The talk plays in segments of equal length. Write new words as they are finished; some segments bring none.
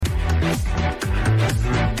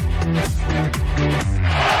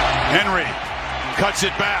Cuts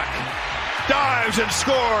it back. Dives and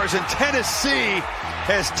scores, and Tennessee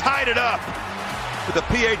has tied it up with the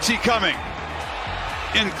PAT coming.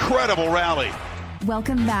 Incredible rally.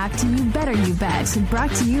 Welcome back to You Better You Bet,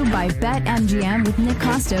 brought to you by BetMGM with Nick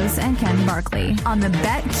Costos and Ken Barkley on the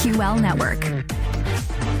BetQL network.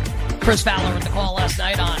 Chris Fowler with the call last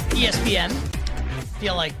night on ESPN.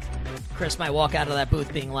 Feel like Chris might walk out of that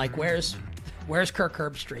booth being like, where's Kirk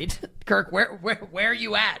Herbstreit? Kirk, where are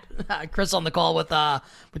you at? Chris on the call with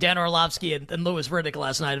Dan Orlovsky and Louis Riddick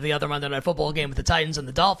last night of the other Monday Night Football game with the Titans and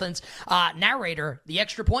the Dolphins. Narrator, the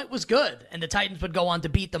extra point was good, and the Titans would go on to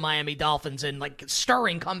beat the Miami Dolphins in like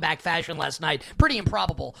stirring comeback fashion last night. Pretty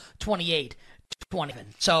improbable, 28-20.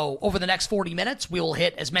 So over the next 40 minutes, we will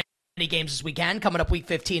hit as many games as we can coming up week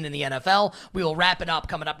 15 in the NFL. We will wrap it up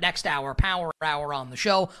coming up next hour, Power Hour on the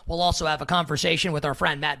show. We'll also have a conversation with our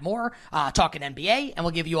friend Matt Moore talking NBA, and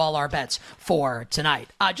we'll give you all our bets for tonight.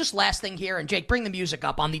 Just last thing here, and Jake, bring the music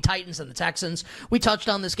up on the Titans and the Texans. We touched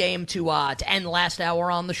on this game to end last hour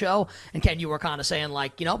on the show, and Ken, you were kind of saying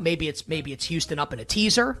like, you know, maybe it's Houston up in a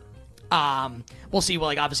teaser. We'll see,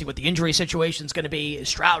 like, obviously what the injury situation is going to be. Is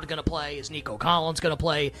Stroud going to play? Is Nico Collins going to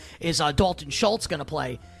play? Is Dalton Schultz going to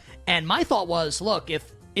play? And my thought was, look,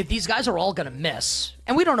 if these guys are all going to miss,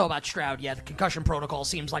 and we don't know about Stroud yet, the concussion protocol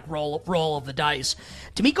seems like roll of the dice.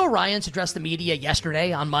 D'Amico Ryans addressed the media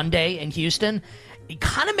yesterday on Monday in Houston. He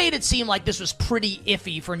kind of made it seem like this was pretty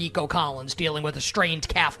iffy for Nico Collins dealing with a strained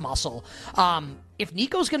calf muscle. If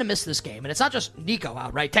Nico's going to miss this game, and it's not just Nico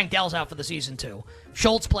out, right? Tank Dell's out for the season too.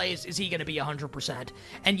 Schultz plays, is he going to be 100%?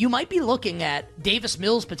 And you might be looking at Davis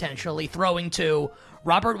Mills potentially throwing to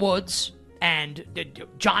Robert Woods and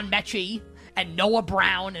John Mechie and Noah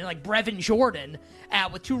Brown and like Brevin Jordan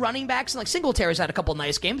with two running backs. And like Singletary's had a couple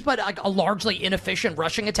nice games, but like a largely inefficient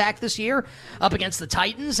rushing attack this year up against the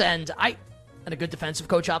Titans. And a good defensive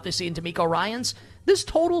coach obviously in D'Amico Ryans. This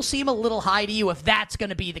total seem a little high to you if that's going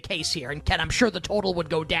to be the case here. And Ken, I'm sure the total would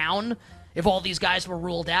go down if all these guys were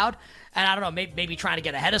ruled out. And I don't know, maybe trying to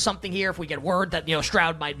get ahead of something here if we get word that, you know,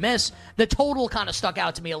 Stroud might miss. The total kind of stuck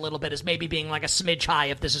out to me a little bit as maybe being like a smidge high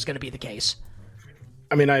if this is going to be the case.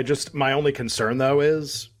 I mean, my only concern, though,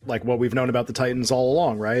 is like what we've known about the Titans all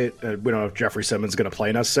along, right? We don't know if Jeffrey Simmons is going to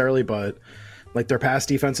play necessarily, but like their pass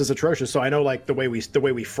defense is atrocious. So I know like the way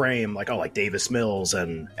we frame like, oh, like Davis Mills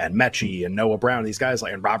and Mechie and Noah Brown, these guys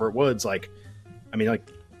like, and Robert Woods, like, I mean, like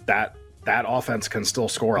that offense can still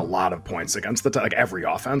score a lot of points against like every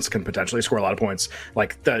offense can potentially score a lot of points.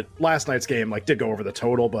 Like the last night's game, like did go over the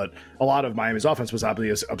total, but a lot of Miami's offense was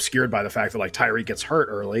obviously obscured by the fact that like Tyreek gets hurt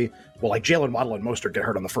early. Well, like Jalen Waddle and Mostert get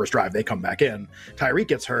hurt on the first drive. They come back in. Tyreek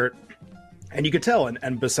gets hurt. And you could tell, and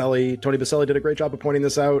Tony Baselli did a great job of pointing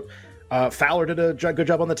this out. Fowler did a good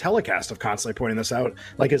job on the telecast of constantly pointing this out.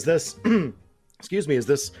 Like, is this, excuse me, is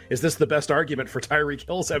this the best argument for Tyreek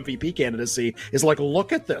Hill's MVP candidacy? Is like,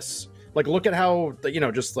 look at this. Like, look at how, you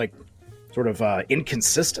know, just like sort of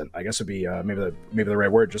inconsistent, I guess would be maybe the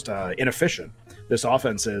right word, just inefficient. This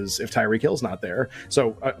offense is if Tyreek Hill's not there.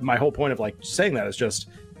 So my whole point of like saying that is just,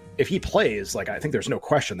 if he plays, like I think there's no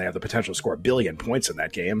question they have the potential to score 1 billion points in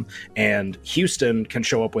that game. And Houston can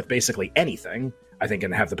show up with basically anything, I think,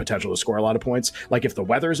 and have the potential to score a lot of points. Like if the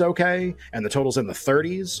weather's okay and the total's in the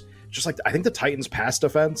 30s, just like I think the Titans pass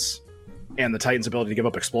defense and the Titans' ability to give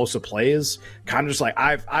up explosive plays kind of just like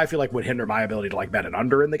I feel like would hinder my ability to like bet an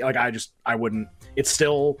under in the like I wouldn't. It's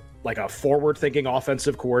still like a forward-thinking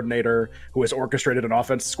offensive coordinator who has orchestrated an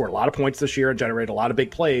offense, scored a lot of points this year and generated a lot of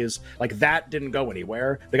big plays. Like that didn't go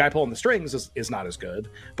anywhere. The guy pulling the strings is not as good,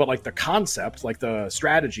 but like the concept, like the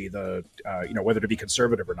strategy, the you know, whether to be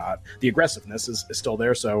conservative or not, the aggressiveness is still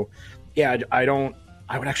there. So yeah,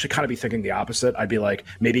 I would actually kind of be thinking the opposite. I'd be like,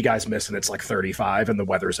 maybe guys miss and it's like 35 and the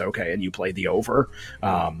weather's okay and you play the over.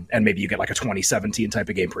 And maybe you get like a 2017 type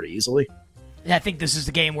of game pretty easily. I think this is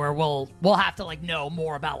the game where we'll have to like know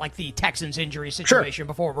more about like the Texans injury situation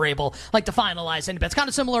before we're able like to finalize any bets. Kind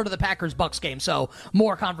of similar to the Packers-Bucks game. So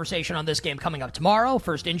more conversation on this game coming up tomorrow.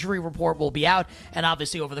 First injury report will be out, and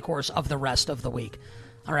obviously over the course of the rest of the week.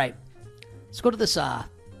 All right, let's go to this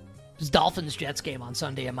Dolphins-Jets game on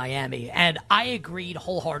Sunday in Miami. And I agreed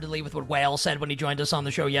wholeheartedly with what Whale said when he joined us on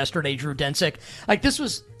the show yesterday, Drew Densick. Like, this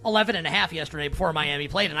was 11.5 yesterday before Miami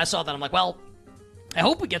played, and I saw that. I'm like, well, I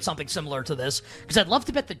hope we get something similar to this because I'd love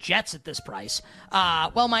to bet the Jets at this price.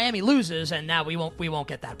 Well, Miami loses, and now we won't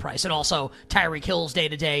get that price. And also Tyreek Hill's day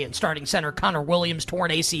to day and starting center Connor Williams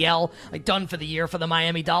torn ACL, like done for the year for the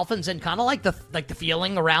Miami Dolphins, and kind of like the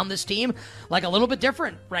feeling around this team, like a little bit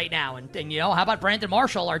different right now. And how about Brandon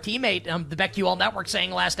Marshall, our teammate, the BetQL Network,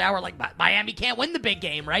 saying last hour like Miami can't win the big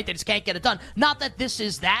game, right? They just can't get it done. Not that this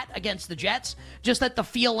is that against the Jets, just that the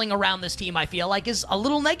feeling around this team I feel like is a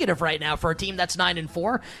little negative right now for a team that's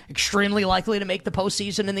 9-4, extremely likely to make the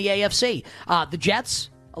postseason in the AFC. The Jets,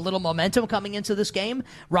 a little momentum coming into this game.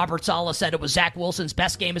 Robert Saleh said it was Zach Wilson's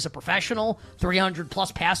best game as a professional.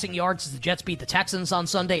 300-plus passing yards as the Jets beat the Texans on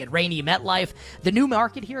Sunday at rainy MetLife. The new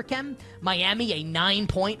market here, Ken, Miami, a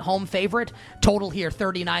 9-point home favorite. Total here,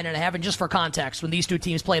 39.5. And just for context, when these two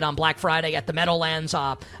teams played on Black Friday at the Meadowlands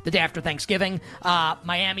the day after Thanksgiving,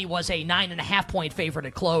 Miami was a 9.5-point favorite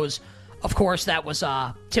at close. Of course, that was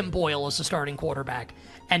Tim Boyle as the starting quarterback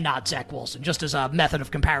and not Zach Wilson, just as a method of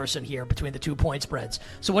comparison here between the 2 point spreads.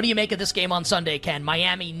 So what do you make of this game on Sunday, Ken?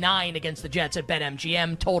 Miami 9 against the Jets at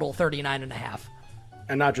BetMGM, total 39.5.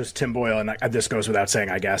 And not just Tim Boyle, and this goes without saying,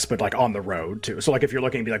 I guess, but like on the road too. So like if you're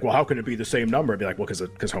looking to be like, well, how can it be the same number? I'd be like, well,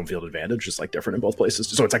 because home field advantage is like different in both places.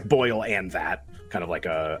 So it's like Boyle and that kind of like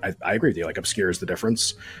I agree with you, like obscures the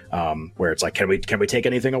difference. Where it's like, can we take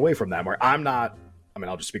anything away from them? Where I'm not. I mean,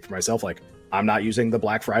 I'll just speak for myself. Like, I'm not using the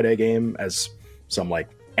Black Friday game as some like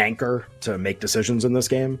anchor to make decisions in this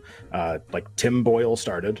game. Like Tim Boyle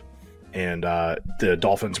started, and the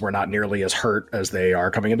Dolphins were not nearly as hurt as they are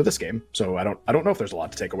coming into this game. So I don't know if there's a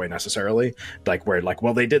lot to take away necessarily. Like where like,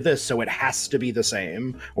 well, they did this, so it has to be the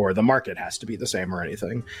same, or the market has to be the same, or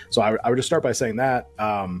anything. So I would just start by saying that.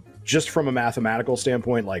 Just from a mathematical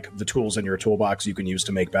standpoint, like the tools in your toolbox you can use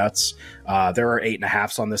to make bets. There are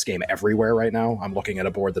 8.5s on this game everywhere right now. I'm looking at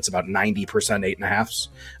a board that's about 90%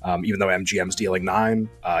 8.5s, even though MGM's dealing 9.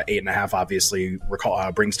 8.5 obviously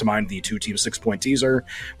brings to mind the 2-team 6-point teaser,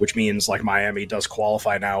 which means like Miami does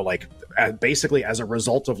qualify now, like basically as a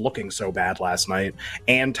result of looking so bad last night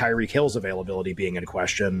and Tyreek Hill's availability being in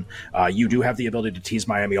question. You do have the ability to tease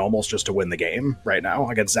Miami almost just to win the game right now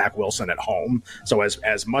against Zach Wilson at home. So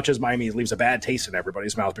as much as Miami leaves a bad taste in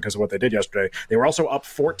everybody's mouth because of what they did yesterday, they were also up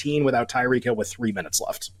 14 without Tyreek Hill with 3 minutes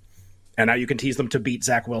left. And now you can tease them to beat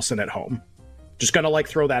Zach Wilson at home. Just gonna like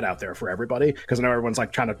throw that out there for everybody because I know everyone's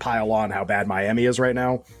like trying to pile on how bad Miami is right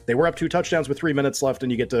now. They were up 2 touchdowns with 3 minutes left,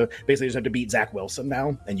 and you get to basically just have to beat Zach Wilson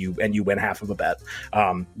now, and you win half of a bet.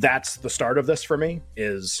 That's the start of this for me.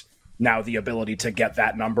 Is now the ability to get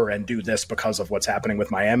that number and do this because of what's happening with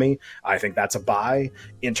Miami. I think that's a buy.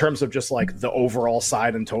 In terms of just like the overall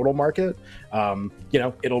side and total market,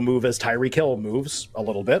 it'll move as Tyreek Hill moves a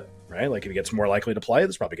little bit, right? Like if he gets more likely to play,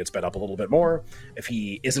 this probably gets bet up a little bit more. If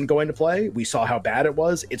he isn't going to play, we saw how bad it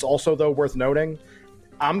was. It's also, though, worth noting,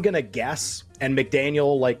 I'm going to guess, and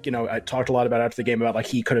McDaniel, I talked a lot about after the game about like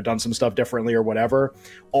he could have done some stuff differently or whatever.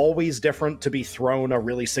 Always different to be thrown a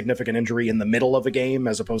really significant injury in the middle of a game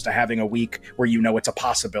as opposed to having a week where it's a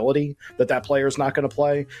possibility that player's not going to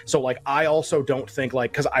play. So like, I also don't think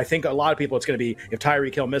because I think a lot of people, it's going to be if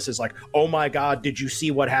Tyreek Hill misses, like, oh my God, did you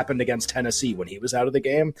see what happened against Tennessee when he was out of the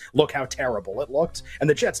game? Look how terrible it looked. And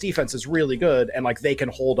the Jets defense is really good and like they can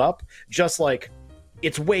hold up, just like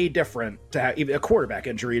it's way different to have even a quarterback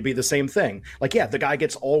injury. It'd be the same thing. Like, yeah, the guy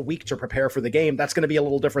gets all week to prepare for the game. That's going to be a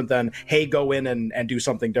little different than, hey, go in and do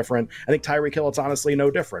something different. I think Tyreek Hill, it's honestly no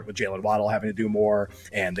different with Jalen Waddle having to do more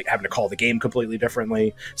and having to call the game completely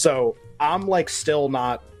differently. So I'm like still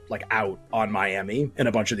not like out on Miami in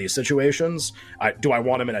a bunch of these situations. Do I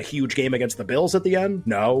want him in a huge game against the Bills at the end?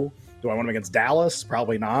 No. Do I want him against Dallas?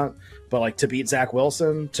 Probably not. But like to beat Zach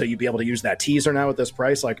Wilson, to be able to use that teaser now at this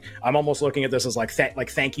price, like I'm almost looking at this as like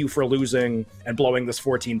thank you for losing and blowing this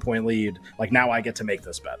 14-point lead. Like now I get to make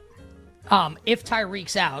this bet. If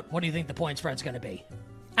Tyreek's out, what do you think the point spread's going to be?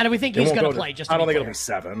 And do we think he's going to play? I don't think it'll be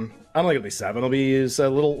 7. I don't think it'll be 7. It'll be a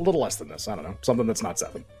little less than this. I don't know, something that's not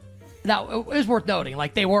 7. Now it was worth noting,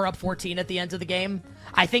 like they were up 14 at the end of the game.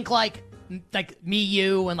 I think like me,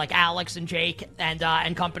 you, and like Alex and Jake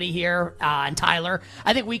and company here and Tyler,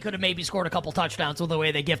 I think we could have maybe scored a couple touchdowns with the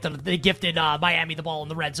way they gifted Miami the ball in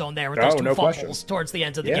the red zone there with those 2 fumbles towards the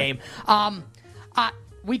end of the game.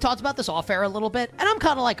 We talked about this off air a little bit, and I'm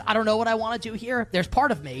kind of like, I don't know what I want to do here. There's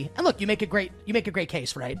part of me, and look, you make a great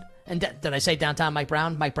case, right? And did I say downtown Mike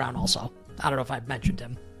Brown? Mike Brown also. I don't know if I mentioned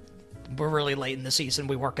him. We're really late in the season.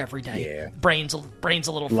 We work every day. Yeah. Brain's a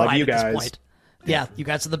little fried at this point. Yeah, you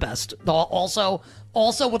guys are the best. Also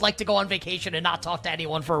would like to go on vacation and not talk to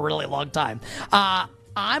anyone for a really long time.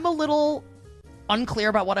 I'm a little unclear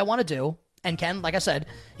about what I want to do. And Ken, like I said,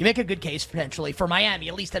 you make a good case potentially for Miami,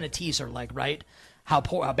 at least in a teaser leg, right? how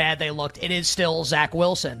bad they looked. It is still Zach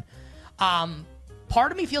Wilson.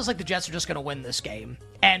 Part of me feels like the Jets are just going to win this game.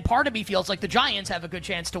 And part of me feels like the Giants have a good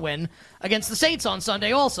chance to win against the Saints on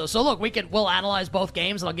Sunday also. So look, we'll analyze both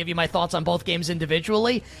games, and I'll give you my thoughts on both games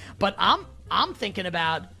individually. But I'm thinking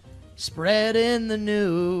about spreading the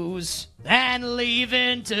news and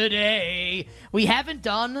leaving today. We haven't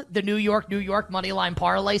done the New York moneyline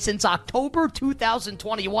parlay since October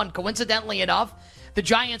 2021. Coincidentally enough, the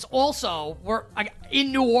Giants also were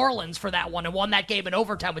in New Orleans for that one and won that game in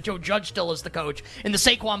overtime with Joe Judge still as the coach. In the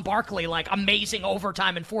Saquon Barkley, amazing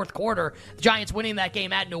overtime in fourth quarter. The Giants winning that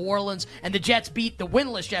game at New Orleans, and the Jets the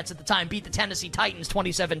winless Jets at the time, beat the Tennessee Titans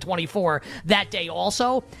 27-24 that day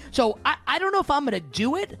also. So I don't know if I'm going to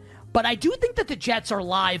do it, but I do think that the Jets are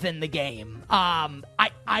live in the game.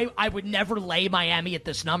 I would never lay Miami at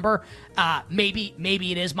this number. Maybe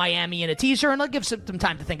it is Miami in a teaser, and I'll give some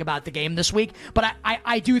time to think about the game this week. But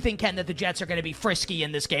I do think, Ken, that the Jets are going to be frisky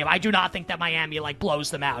in this game. I do not think that Miami blows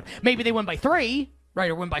them out. Maybe they win by 3, right,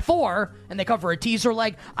 or win by 4, and they cover a teaser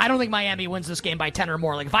leg. I don't think Miami wins this game by 10 or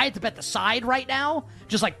more. If I had to bet the side right now,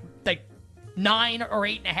 just like 9 or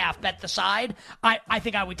 8.5, bet the side, I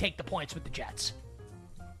think I would take the points with the Jets.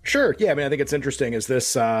 Sure. Yeah, I mean, I think it's interesting. Is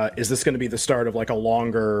this going to be the start of a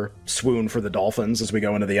longer swoon for the Dolphins as we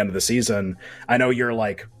go into the end of the season? I know you're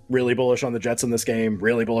really bullish on the Jets in this game,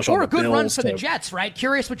 really bullish on the Bills. Or a good run for the Jets, right?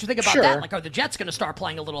 Curious what you think about that. Are the Jets going to start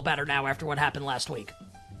playing a little better now after what happened last week?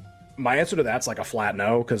 My answer to that's a flat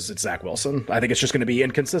no, because it's Zach Wilson. I think it's just going to be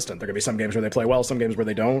inconsistent. There are going to be some games where they play well, some games where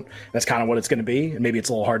they don't. That's kind of what it's going to be. And maybe it's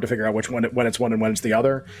a little hard to figure out when it's one and when it's the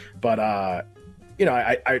other. But I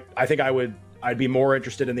think I'd be more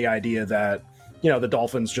interested in the idea that, the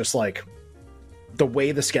Dolphins just the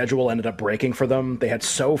way the schedule ended up breaking for them, they had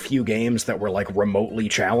so few games that were remotely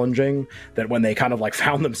challenging that when they kind of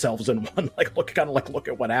found themselves in one, look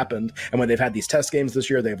at what happened. And when they've had these test games this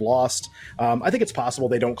year, they've lost. I think it's possible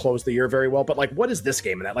they don't close the year very well, but what is this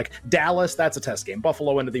game in that? Dallas, that's a test game.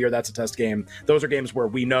 Buffalo end of the year, that's a test game. Those are games where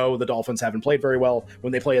we know the Dolphins haven't played very well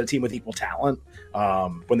when they play a team with equal talent,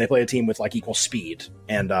 when they play a team with equal speed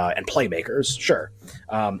and playmakers. Sure.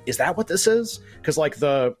 Is that what this is? Because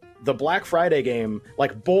the Black Friday game,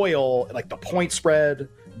 Boyle, the point spread,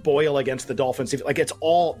 Boyle against the Dolphins, that's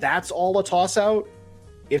all a toss out.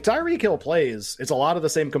 If Tyreek Hill plays, it's a lot of the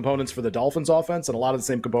same components for the Dolphins offense and a lot of the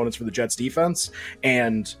same components for the Jets defense.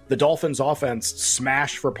 And the Dolphins offense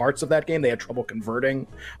smashed for parts of that game. They had trouble converting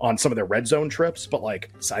on some of their red zone trips, but I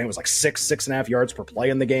think it was 6.5 yards per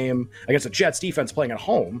play in the game against the Jets defense playing at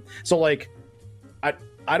home. So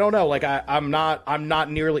I don't know. I'm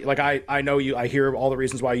not nearly I know you. I hear all the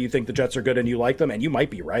reasons why you think the Jets are good and you like them, and you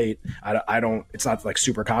might be right. I don't. It's not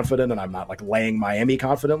super confident, and I'm not laying Miami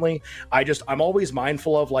confidently. I'm always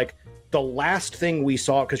mindful of the last thing we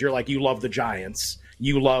saw, because you're you love the Giants,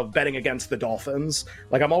 you love betting against the Dolphins.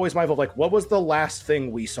 I'm always mindful of what was the last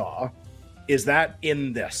thing we saw? Is that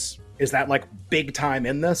in this? Is that big time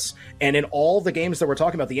in this? And in all the games that we're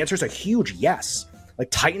talking about, the answer is a huge yes.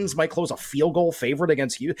 Titans might close a field goal favorite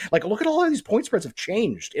against you. Look at all of these point spreads have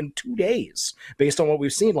changed in 2 days based on what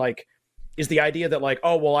we've seen. Is the idea that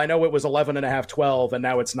oh, well, I know it was 11.5, 12, and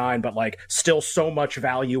now it's 9, but still so much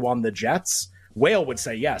value on the Jets? Whale would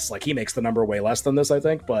say yes. He makes the number way less than this, I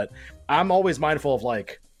think. But I'm always mindful of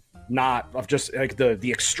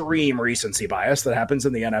the extreme recency bias that happens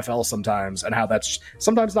in the NFL sometimes, and how that's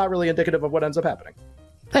sometimes not really indicative of what ends up happening.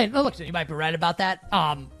 Hey, look, you might be right about that.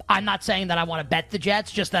 I'm not saying that I want to bet the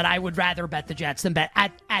Jets, just that I would rather bet the Jets than bet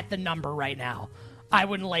at the number right now. I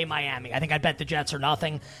wouldn't lay Miami. I think I'd bet the Jets or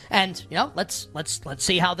nothing. And, let's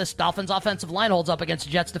see how this Dolphins offensive line holds up against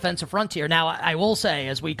the Jets defensive frontier. Now, I will say,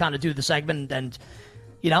 as we kind of do the segment, and,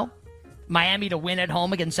 Miami to win at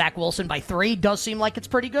home against Zach Wilson by 3 does seem like it's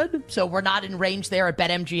pretty good. So we're not in range there at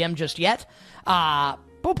BetMGM just yet.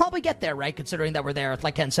 But we'll probably get there, right? Considering that we're there,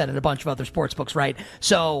 like Ken said, in a bunch of other sports books, right?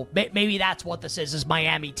 So maybe that's what this is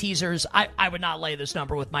Miami teasers. I would not lay this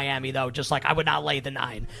number with Miami, though, just I would not lay the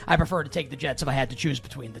 9. I prefer to take the Jets if I had to choose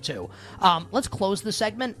between the two. Let's close the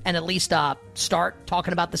segment and at least start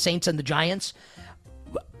talking about the Saints and the Giants.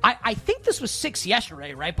 I think this was 6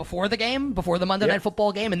 yesterday, right? Before the game, before the Monday Night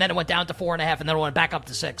Football game, and then it went down to 4.5, and then it went back up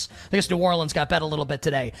to 6. I guess New Orleans got bet a little bit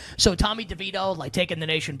today. So Tommy DeVito, taking the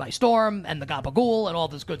nation by storm, and the Gabagool, and all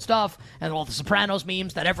this good stuff, and all the Sopranos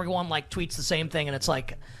memes that everyone, tweets the same thing, and it's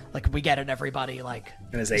we get it, everybody, and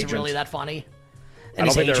his is agent. it really that funny? And I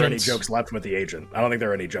don't think there are any jokes left with the agent. I don't think there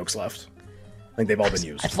are any jokes left. I think they've all been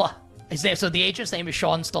used. So the agent's name is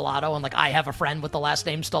Sean Stellato, and like I have a friend with the last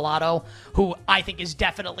name Stellato, who I think is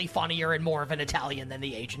definitely funnier and more of an Italian than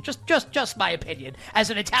the agent. Just my opinion. As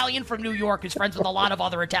an Italian from New York who's friends with a lot of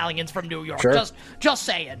other Italians from New York. Sure. Just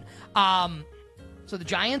saying. So the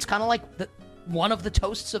Giants kind of like one of the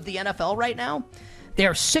toasts of the NFL right now.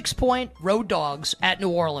 They're 6-point road dogs at New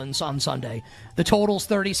Orleans on Sunday. The total's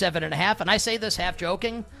 37.5, and I say this half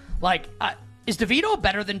joking, like. Is DeVito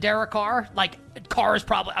better than Derek Carr? Like, Carr is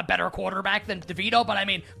probably a better quarterback than DeVito, but I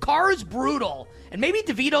mean, Carr is brutal. And maybe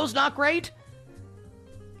DeVito's not great,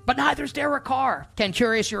 but neither's Derek Carr. Ken,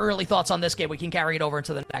 curious your early thoughts on this game. We can carry it over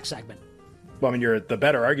into the next segment. Well, I mean, the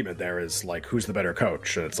better argument there is like who's the better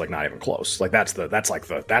coach, and it's like not even close. Like that's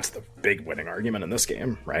the big winning argument in this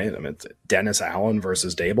game, right? I mean, it's Dennis Allen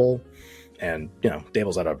versus Dable, and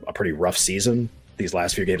Dable's had a pretty rough season these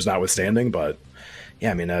last few games, notwithstanding, but. Yeah,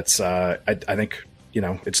 I mean that's. I think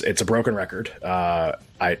it's a broken record.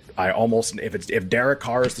 I almost if Derek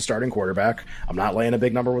Carr is the starting quarterback, I'm not laying a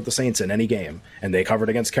big number with the Saints in any game, and they covered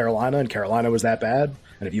against Carolina, and Carolina was that bad.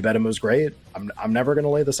 And if you bet him was great, I'm never going to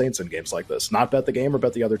lay the Saints in games like this. Not bet the game or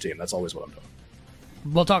bet the other team. That's always what I'm doing.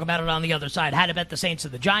 We'll talk about it on the other side. How to bet the Saints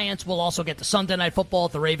and the Giants. We'll also get to Sunday Night Football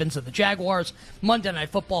at the Ravens and the Jaguars. Monday Night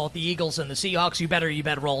Football at the Eagles and the Seahawks. You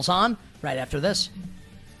bet rolls on right after this.